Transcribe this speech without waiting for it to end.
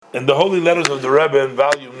In the Holy Letters of the Rebbe in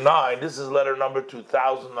volume 9, this is letter number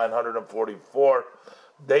 2944,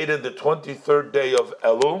 dated the 23rd day of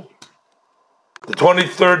Elul, the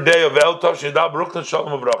 23rd day of El Tov Shidal Brooklyn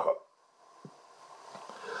Shalom Uvracha.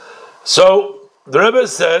 So the Rebbe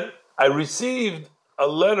said, I received a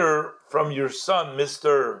letter from your son,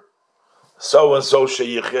 Mr. So-and-so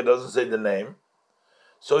Sheyichya, doesn't say the name.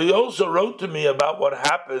 So he also wrote to me about what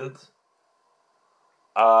happened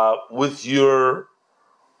with your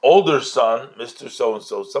older son, Mr.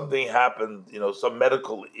 So-and-so. Something happened, some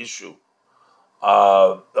medical issue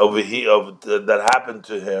that happened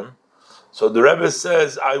to him. So the Rebbe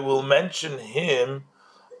says, I will mention him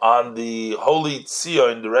on the holy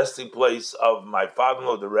tzia, in the resting place of my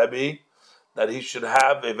father-in-law, the Rebbe, that he should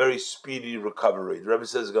have a very speedy recovery. The Rebbe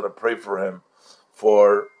says he's going to pray for him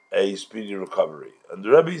for a speedy recovery. And the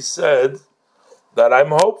Rebbe said that I'm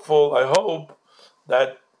hopeful, I hope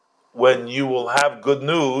that when you will have good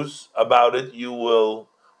news about it, you will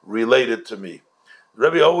relate it to me. The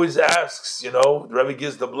Rebbe always asks, the Rebbe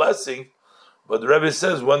gives the blessing, but the Rebbe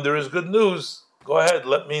says, when there is good news, go ahead,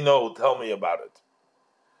 let me know, tell me about it.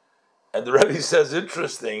 And the Rebbe says,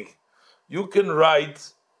 interesting, you can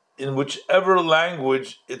write in whichever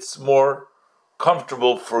language it's more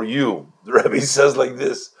comfortable for you. The Rebbe says like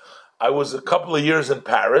this, I was a couple of years in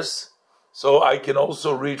Paris, so I can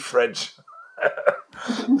also read French.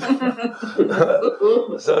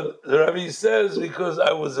 So the Rebbe says, because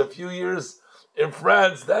I was a few years in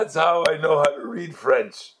France, that's how I know how to read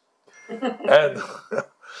French. And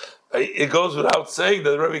it goes without saying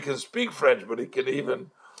that the Rebbe can speak French, but he can even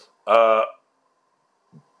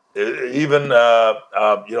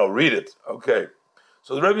read it. Okay.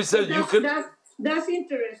 So the Rebbe says That's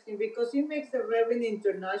interesting because he makes the Rebbe an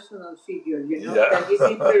international figure, that he's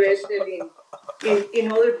interested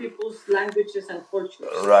in other people's languages and cultures.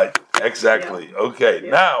 Right, exactly. Yeah. Okay,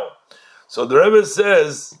 Now, so the Rebbe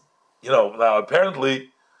says, now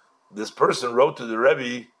apparently this person wrote to the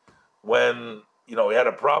Rebbe when, he had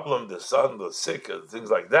a problem, the son was sick, and things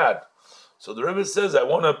like that. So the Rebbe says, I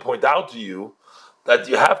want to point out to you that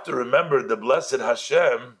you have to remember the blessed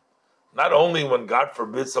Hashem, not only when, God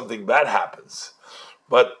forbid, something bad happens,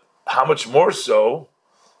 but how much more so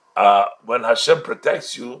when Hashem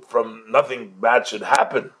protects you from nothing bad should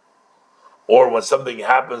happen, or when something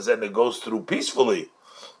happens and it goes through peacefully.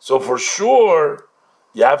 So for sure,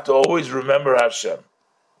 you have to always remember Hashem.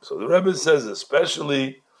 So the Rebbe says,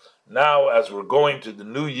 especially now as we're going to the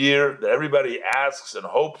new year, that everybody asks and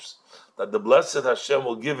hopes that the blessed Hashem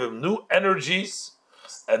will give him new energies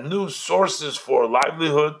and new sources for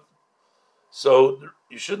livelihood. So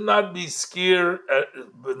you should not be scared,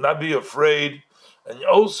 but not be afraid, and you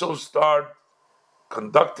also start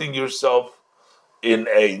conducting yourself in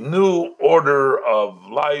a new order of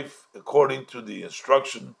life according to the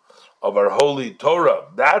instruction of our holy Torah.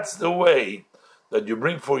 That's the way that you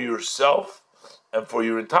bring for yourself and for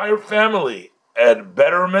your entire family a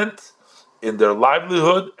betterment in their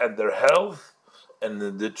livelihood and their health and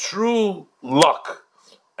in the true luck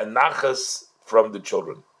and nachas from the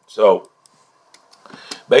children. So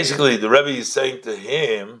basically the Rebbe is saying to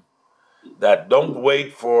him that don't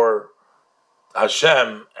wait for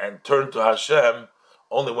Hashem and turn to Hashem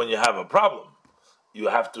only when you have a problem. You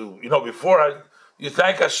have to, you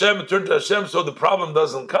thank Hashem and turn to Hashem so the problem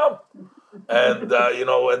doesn't come. And,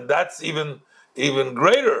 and that's even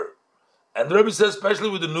greater. And the Rebbe says, especially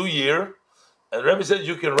with the new year, and the Rebbe says,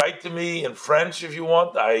 you can write to me in French if you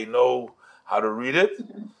want. I know how to read it.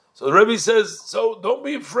 So the Rebbe says, so don't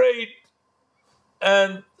be afraid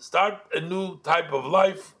and start a new type of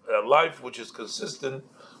life, a life which is consistent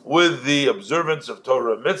with the observance of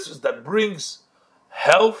Torah mitzvahs that brings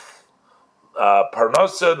health,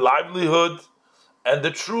 parnasa, livelihood, and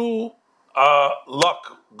the true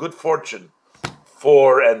luck, good fortune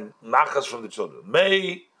and nachas from the children.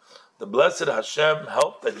 May the blessed Hashem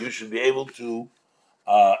help that you should be able to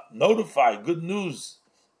notify good news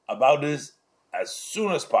about this as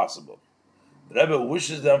soon as possible. The Rebbe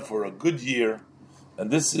wishes them for a good year, and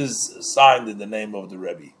this is signed in the name of the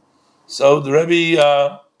Rebbe. So the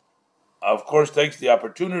Rebbe, of course, takes the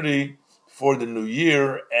opportunity for the new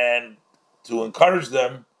year and to encourage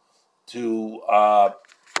them to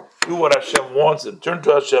do what Hashem wants and turn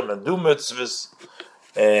to Hashem and do mitzvahs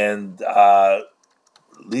and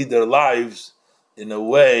lead their lives in a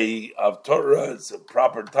way of Torah. It's a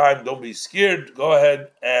proper time. Don't be scared. Go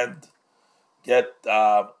ahead and get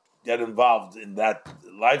involved in that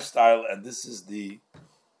lifestyle, and this is a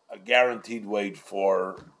guaranteed way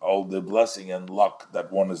for all the blessing and luck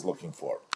that one is looking for.